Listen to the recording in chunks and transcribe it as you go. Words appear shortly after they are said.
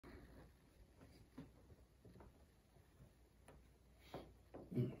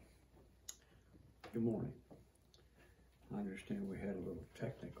Good morning. I understand we had a little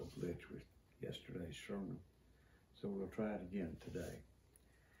technical glitch with yesterday's sermon, so we'll try it again today.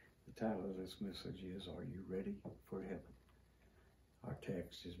 The title of this message is, Are You Ready for Heaven? Our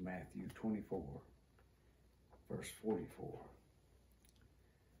text is Matthew 24, verse 44.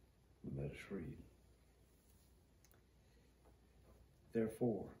 Let us read.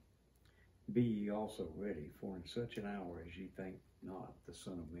 Therefore, be ye also ready, for in such an hour as ye think not, the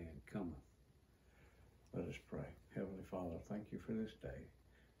Son of Man cometh. Let us pray. Heavenly Father, thank you for this day.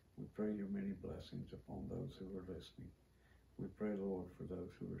 We pray your many blessings upon those who are listening. We pray, Lord, for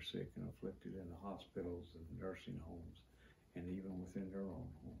those who are sick and afflicted in the hospitals and nursing homes, and even within their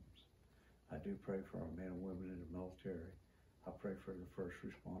own homes. I do pray for our men and women in the military. I pray for the first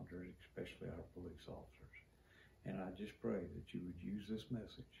responders, especially our police officers. And I just pray that you would use this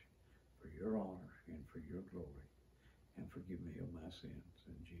message for your honor and for your glory, and forgive me of my sins.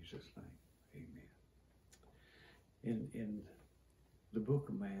 In Jesus' name, amen. In the book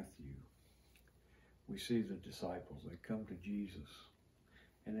of Matthew, we see the disciples. They come to Jesus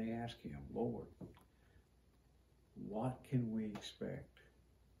and they ask him, Lord, what can we expect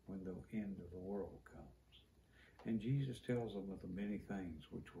when the end of the world comes? And Jesus tells them of the many things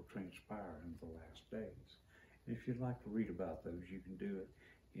which will transpire in the last days. And if you'd like to read about those, you can do it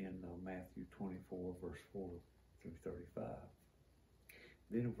in Matthew 24, verse 4 through 35.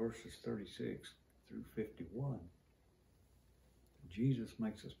 Then in verses 36 through 51, Jesus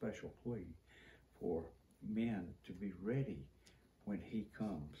makes a special plea for men to be ready when he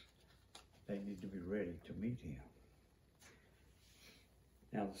comes. They need to be ready to meet him.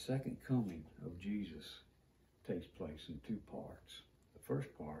 Now, the second coming of Jesus takes place in two parts. The first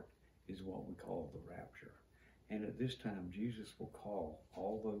part is what we call the rapture. And at this time, Jesus will call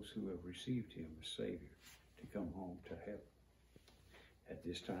all those who have received him as Savior to come home to heaven. At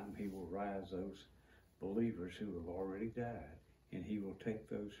this time, he will rise those believers who have already died, and he will take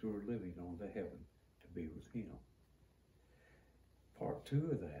those who are living on to heaven to be with him. Part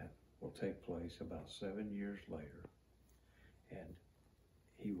 2 of that will take place about 7 years later, and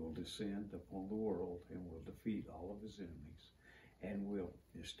he will descend upon the world and will defeat all of his enemies and will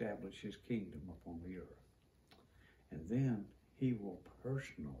establish his kingdom upon the earth. And then he will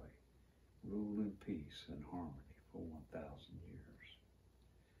personally rule in peace and harmony for 1,000 years.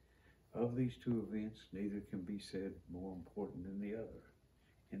 Of these two events, neither can be said more important than the other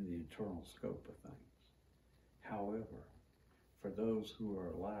in the eternal scope of things. However, for those who are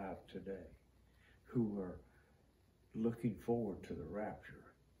alive today, who are looking forward to the rapture,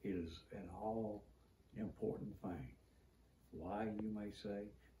 it is an all-important thing. Why, you may say?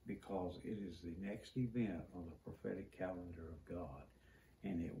 Because it is the next event on the prophetic calendar of God,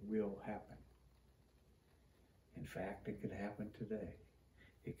 and it will happen. In fact, it could happen today.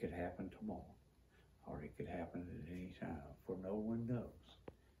 It could happen tomorrow, or it could happen at any time, for no one knows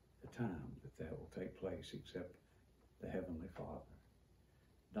the time that will take place except the Heavenly Father.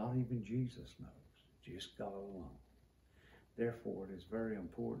 Not even Jesus knows, just God alone. Therefore, it is very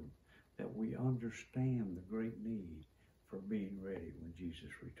important that we understand the great need for being ready when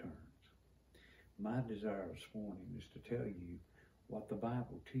Jesus returns. My desire this morning is to tell you what the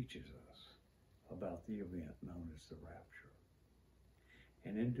Bible teaches us about the event known as the rapture.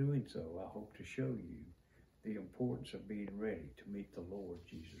 And in doing so, I hope to show you the importance of being ready to meet the Lord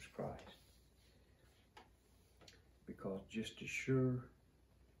Jesus Christ. Because just as sure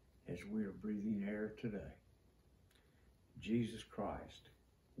as we are breathing air today, Jesus Christ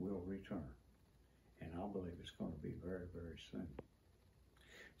will return. And I believe it's going to be very, very soon.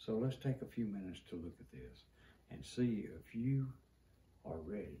 So let's take a few minutes to look at this and see if you are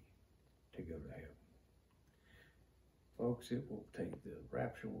ready to go to heaven. Folks, the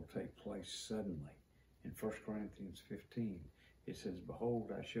rapture will take place suddenly. In 1 Corinthians 15, it says,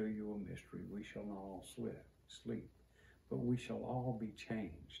 Behold, I show you a mystery. We shall not all sleep, but we shall all be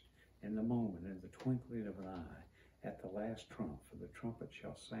changed in the moment, in the twinkling of an eye, at the last trump. For the trumpet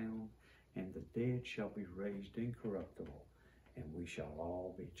shall sound, and the dead shall be raised incorruptible, and we shall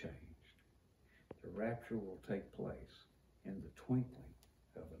all be changed. The rapture will take place in the twinkling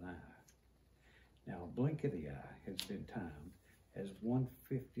of an eye. Now, a blink of the eye has been timed as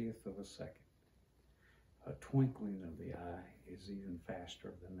 1/50th of a second. A twinkling of the eye is even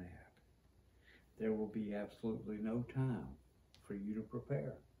faster than that. There will be absolutely no time for you to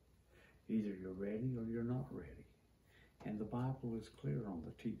prepare. Either you're ready or you're not ready. And the Bible is clear on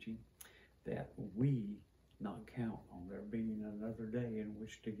the teaching that we not count on there being another day in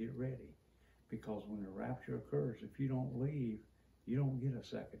which to get ready. Because when the rapture occurs, if you don't leave, you don't get a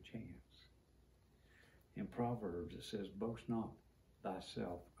second chance. In Proverbs, it says, Boast not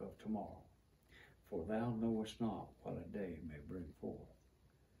thyself of tomorrow, For thou knowest not what a day may bring forth.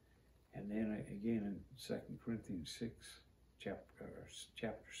 And then again in 2 Corinthians 6, chapter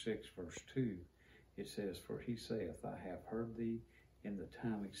 6, verse 2, it says, For he saith, I have heard thee in the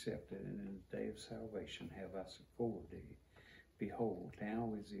time accepted, and in the day of salvation have I succored thee. Behold,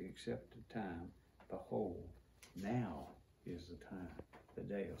 now is the accepted time. Behold, now is the time, the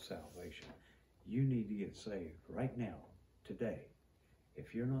day of salvation. You need to get saved right now, today.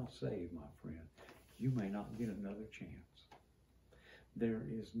 If you're not saved, my friend, you may not get another chance. There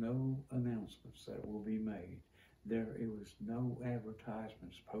is no announcements that will be made. There was no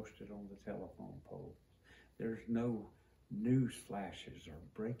advertisements posted on the telephone poles. There's no news flashes or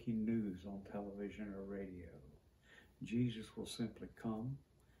breaking news on television or radio. Jesus will simply come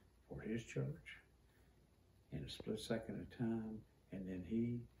for his church in a split second of time, and then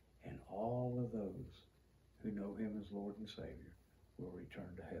he and all of those who know him as Lord and Savior will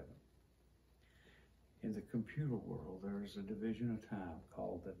return to heaven. In the computer world, there is a division of time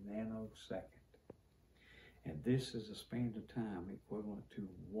called the nanosecond. And this is a span of time equivalent to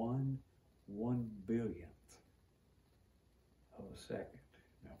 1/1 billionth of a second.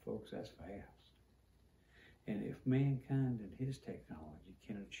 Now, folks, that's fast. And if mankind and his technology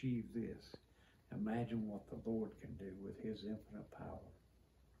can achieve this, imagine what the Lord can do with his infinite power.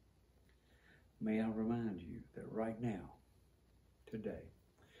 May I remind you that right now, today,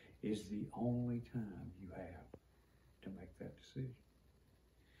 is the only time you have to make that decision.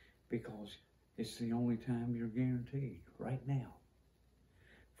 Because it's the only time you're guaranteed, right now.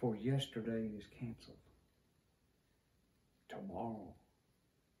 For yesterday is canceled. Tomorrow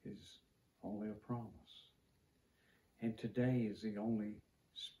is only a promise. And today is the only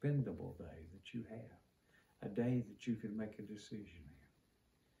spendable day that you have. A day that you can make a decision in.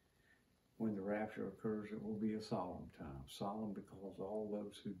 When the rapture occurs, it will be a solemn time. Solemn because all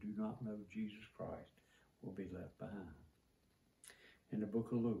those who do not know Jesus Christ will be left behind. In the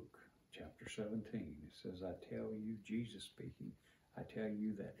book of Luke, chapter 17, it says, I tell you, Jesus speaking, I tell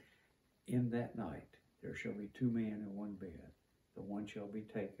you that in that night there shall be 2 men in one bed. The one shall be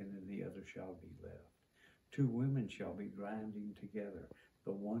taken and the other shall be left. 2 women shall be grinding together.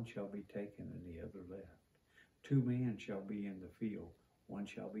 The one shall be taken and the other left. 2 men shall be in the field. One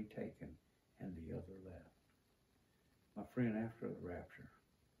shall be taken and the other left. My friend, after the rapture,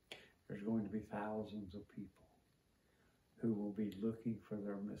 there's going to be thousands of people who will be looking for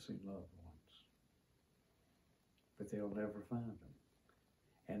their missing loved ones. But they'll never find them.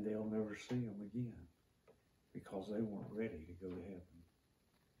 And they'll never see them again because they weren't ready to go to heaven.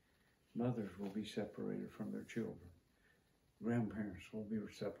 Mothers will be separated from their children. Grandparents will be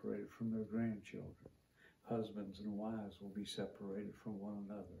separated from their grandchildren. Husbands and wives will be separated from one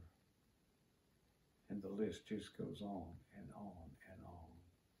another. And the list just goes on and on and on.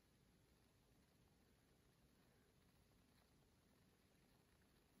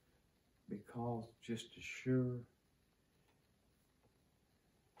 Because just as sure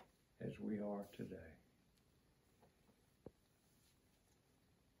as we are today,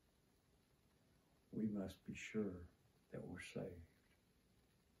 we must be sure that we're saved.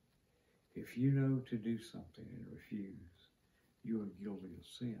 If you know to do something and refuse, you are guilty of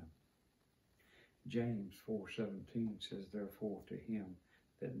sin. James 4:17 says, Therefore to him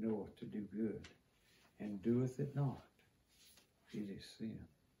that knoweth to do good, and doeth it not, it is sin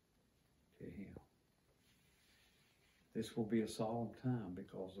to him. This will be a solemn time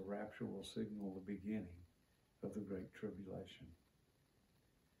because the rapture will signal the beginning of the Great Tribulation.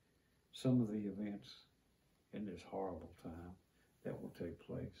 Some of the events in this horrible time that will take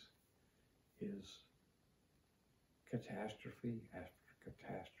place is catastrophe after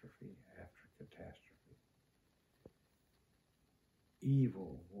catastrophe after catastrophe.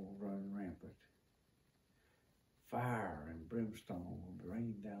 Evil will run rampant. Fire and brimstone will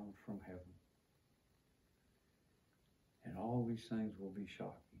rain down from heaven. And all these things will be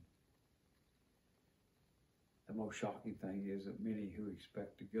shocking. The most shocking thing is that many who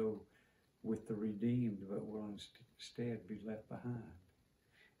expect to go with the redeemed but will instead be left behind.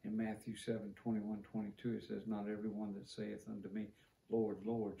 In Matthew 7:21-22, it says, Not everyone that saith unto me, Lord,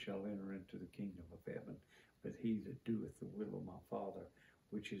 Lord, shall enter into the kingdom of heaven, but he that doeth the will of my Father,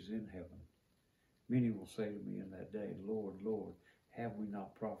 which is in heaven. Many will say to me in that day, Lord, Lord, have we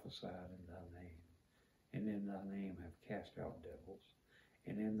not prophesied in thy name? And in thy name have cast out devils,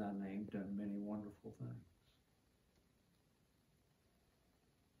 and in thy name done many wonderful things.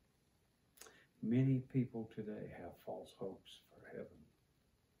 Many people today have false hopes for heaven.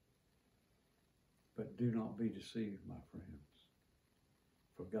 But do not be deceived, my friends,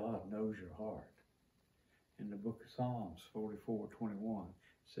 for God knows your heart. In the book of Psalms 44:21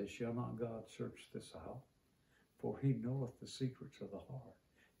 says, shall not God search this out? For he knoweth the secrets of the heart.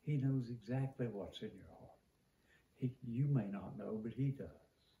 He knows exactly what's in your heart. You may not know, but he does.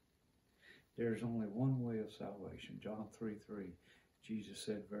 There's only one way of salvation. John 3:3, Jesus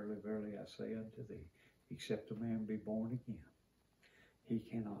said, verily, verily, I say unto thee, except a man be born again, he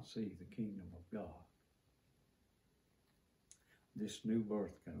cannot see the kingdom of God. This new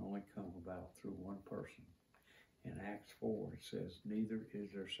birth can only come about through one person. In Acts 4, it says, neither is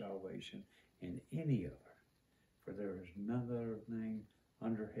there salvation in any other, for there is none other name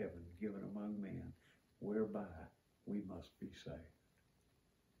under heaven given among men whereby we must be saved.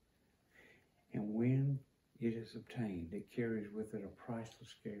 And when it is obtained, it carries with it a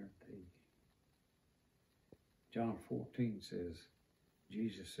priceless guarantee. John 14 says,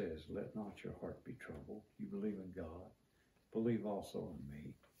 Jesus says, let not your heart be troubled. You believe in God. Believe also in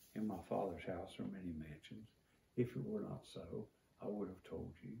me. In my Father's house are many mansions. If it were not so, I would have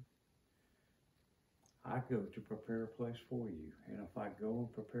told you. I go to prepare a place for you. And if I go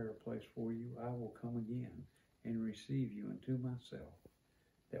and prepare a place for you, I will come again and receive you unto myself,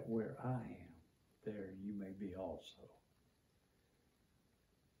 that where I am, there you may be also.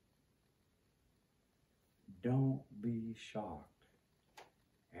 Don't be shocked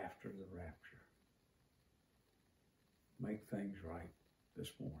after the rapture. Make things right this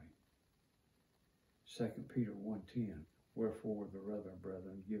morning. 2 Peter 1:10, wherefore the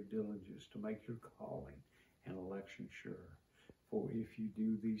brethren, give diligence to make your calling and election sure. For if you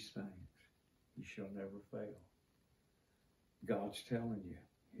do these things, you shall never fail. God's telling you.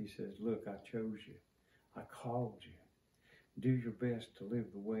 He says, look, I chose you. I called you. Do your best to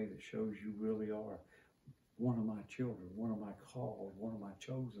live the way that shows you really are one of my children, one of my called, one of my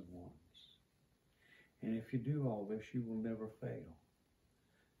chosen ones. And if you do all this, you will never fail.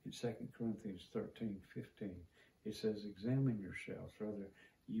 In 2 Corinthians 13:15, it says, examine yourselves, whether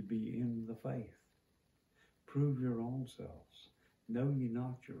you be in the faith. Prove your own selves. Know ye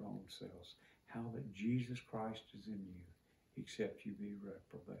not your own selves, how that Jesus Christ is in you, except you be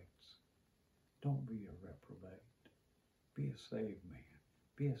reprobates. Don't be a reprobate. Be a saved man.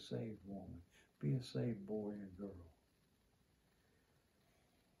 Be a saved woman. Be a saved boy and girl.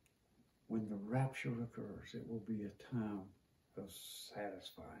 When the rapture occurs, it will be a time of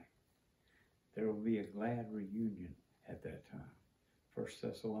satisfying. There will be a glad reunion at that time. 1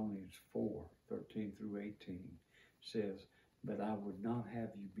 Thessalonians 4:13 through 18 says, but I would not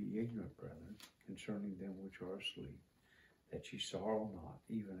have you be ignorant, brethren, concerning them which are asleep, that ye sorrow not,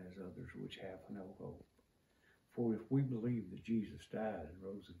 even as others which have no hope. For if we believe that Jesus died and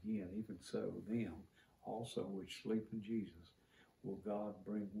rose again, even so them also which sleep in Jesus will God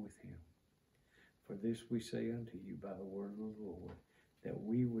bring with him. For this we say unto you by the word of the Lord, that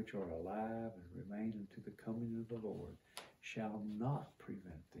we which are alive and remain unto the coming of the Lord shall not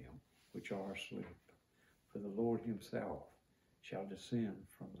prevent them which are asleep. For the Lord himself shall descend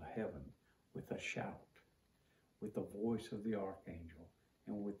from the heaven with a shout, with the voice of the archangel,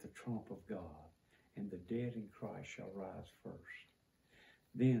 and with the trump of God, and the dead in Christ shall rise first.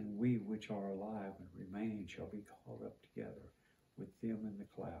 Then we which are alive and remain shall be caught up together with them in the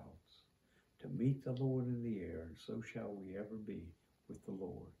clouds, to meet the Lord in the air, and so shall we ever be with the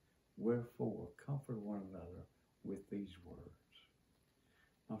Lord. Wherefore, comfort one another with these words.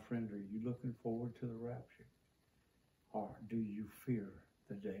 My friend, are you looking forward to the rapture? Or do you fear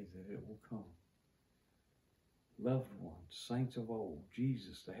the day that it will come? Loved ones, saints of old,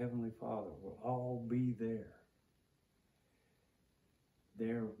 Jesus, the Heavenly Father, will all be there.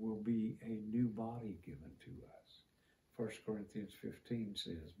 There will be a new body given to us. 1 Corinthians 15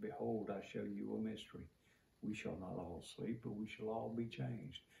 says, behold, I show you a mystery. We shall not all sleep, but we shall all be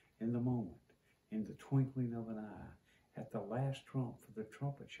changed in the moment, in the twinkling of an eye. At the last trump, for the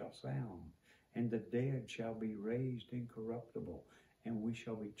trumpet shall sound, and the dead shall be raised incorruptible, and we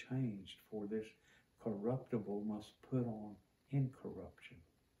shall be changed. For this corruptible must put on incorruption,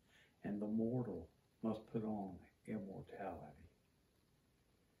 and the mortal must put on immortality.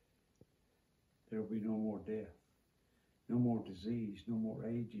 There will be no more death, no more disease, no more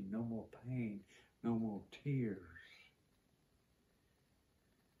aging, no more pain, no more tears.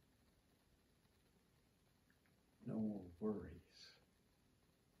 No more worries.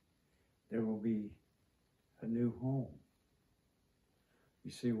 There will be a new home.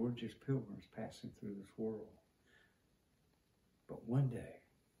 You see, we're just pilgrims passing through this world. But one day,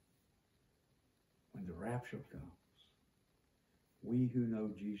 when the rapture comes, we who know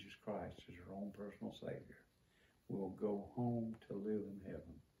Jesus Christ as our own personal Savior will go home to live in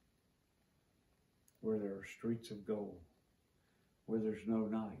heaven, where there are streets of gold, where there's no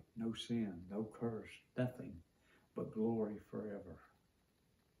night, no sin, no curse, nothing but glory forever.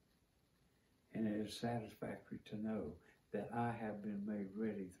 And it is satisfactory to know that I have been made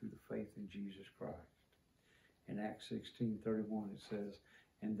ready through the faith in Jesus Christ. In Acts 16:31 it says,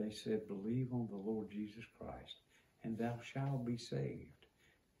 and they said, believe on the Lord Jesus Christ, and thou shalt be saved,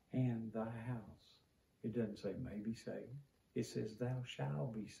 and thy house. It doesn't say may be saved. It says thou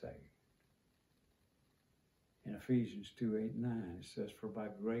shalt be saved. In Ephesians 2:8-9 it says, for by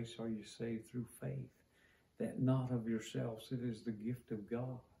grace are you saved through faith, that not of yourselves, it is the gift of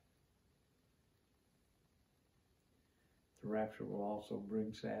God. The rapture will also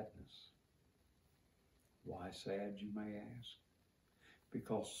bring sadness. Why sad, you may ask?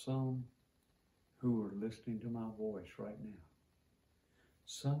 Because some who are listening to my voice right now,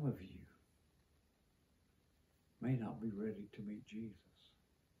 some of you may not be ready to meet Jesus.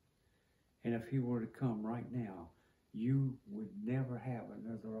 And if he were to come right now, you would never have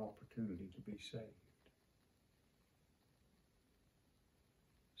another opportunity to be saved.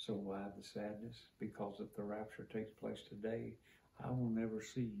 So why the sadness? Because if the rapture takes place today, I will never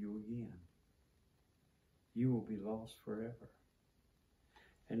see you again. You will be lost forever.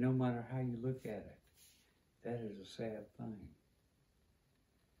 And no matter how you look at it, that is a sad thing.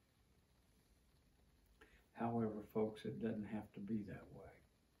 However, folks, it doesn't have to be that way.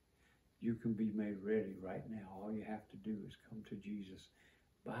 You can be made ready right now. All you have to do is come to Jesus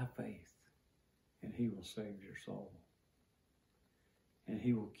by faith, and he will save your soul. And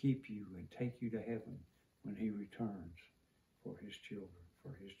he will keep you and take you to heaven when he returns for his children,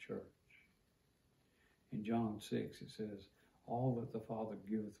 for his church. In John 6 it says, all that the Father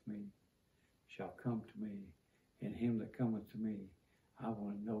giveth me shall come to me, and him that cometh to me I will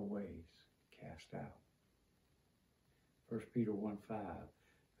in no ways cast out. 1 Peter 1:5,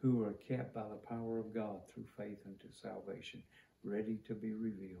 who are kept by the power of God through faith unto salvation, ready to be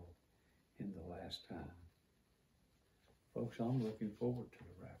revealed in the last time. Folks, I'm looking forward to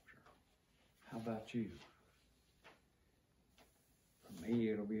the rapture. How about you? For me,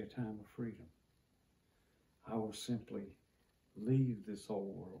 it'll be a time of freedom. I will simply leave this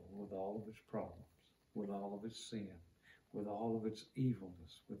old world with all of its problems, with all of its sin, with all of its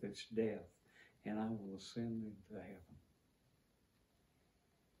evilness, with its death, and I will ascend into heaven.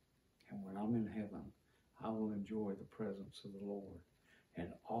 And when I'm in heaven, I will enjoy the presence of the Lord and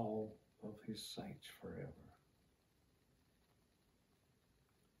all of his saints forever.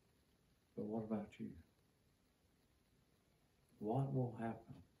 But what about you? What will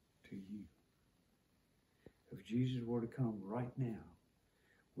happen to you? If Jesus were to come right now,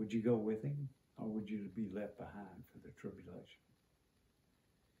 would you go with him, or would you be left behind for the tribulation?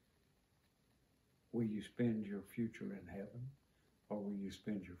 Will you spend your future in heaven, or will you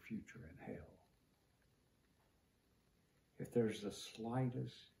spend your future in hell? If there's the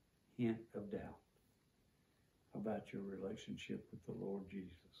slightest hint of doubt about your relationship with the Lord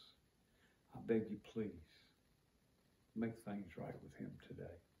Jesus, I beg you, please, make things right with him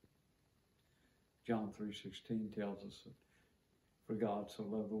today. John 3:16 tells us that for God so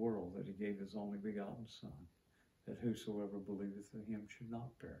loved the world that he gave his only begotten Son, that whosoever believeth in him should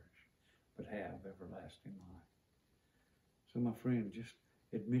not perish, but have everlasting life. So my friend, just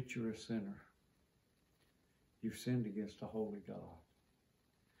admit you're a sinner. You've sinned against a holy God.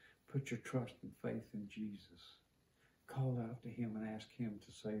 Put your trust and faith in Jesus. Call out to him and ask him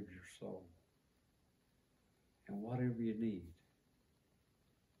to save your soul. And whatever you need,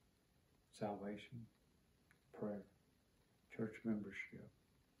 salvation, prayer, church membership,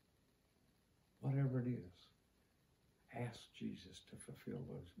 whatever it is, ask Jesus to fulfill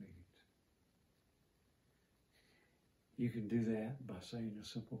those needs. You can do that by saying a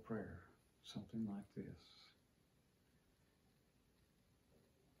simple prayer, something like this.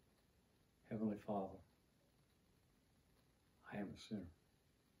 Heavenly Father, I am a sinner.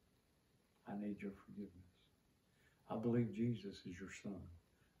 I need your forgiveness. I believe Jesus is your Son.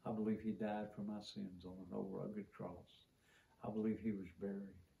 I believe he died for my sins on an old rugged cross. I believe he was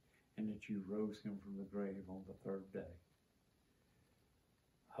buried and that you rose him from the grave on the third day.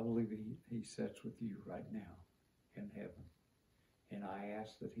 I believe he sits with you right now in heaven. And I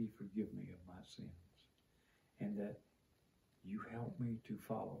ask that he forgive me of my sins and that you help me to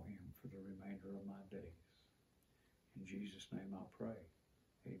follow him for the remainder of my days. In Jesus' name I pray.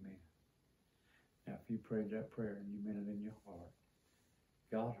 Amen. Now, if you prayed that prayer and you meant it in your heart,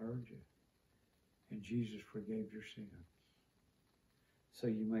 God heard you, and Jesus forgave your sins. So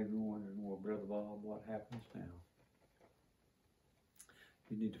you may be wondering, well, Brother Bob, what happens now?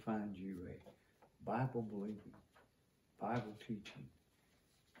 You need to find you a Bible-believing, Bible-teaching,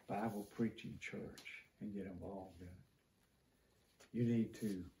 Bible-preaching church and get involved in it. You need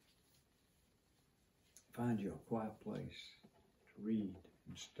to find you a quiet place to read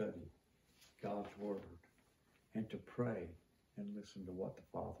and study God's Word and to pray and listen to what the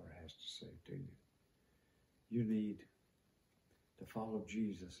Father has to say to you. You need to follow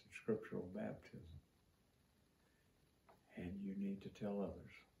Jesus in scriptural baptism. And you need to tell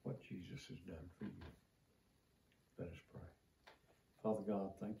others what Jesus has done for you. Let us pray. Father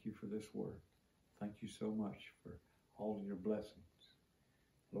God, thank you for this word. Thank you so much for all of your blessings.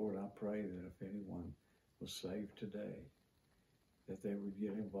 Lord, I pray that if anyone was saved today, that they would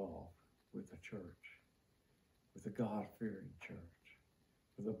get involved with a church, with a God-fearing church,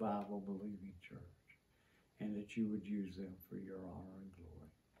 with a Bible-believing church, and that you would use them for your honor and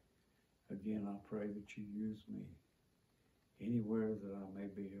glory. Again, I pray that you use me anywhere that I may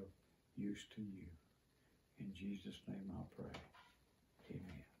be of use to you. In Jesus' name I pray.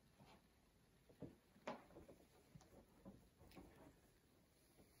 Amen.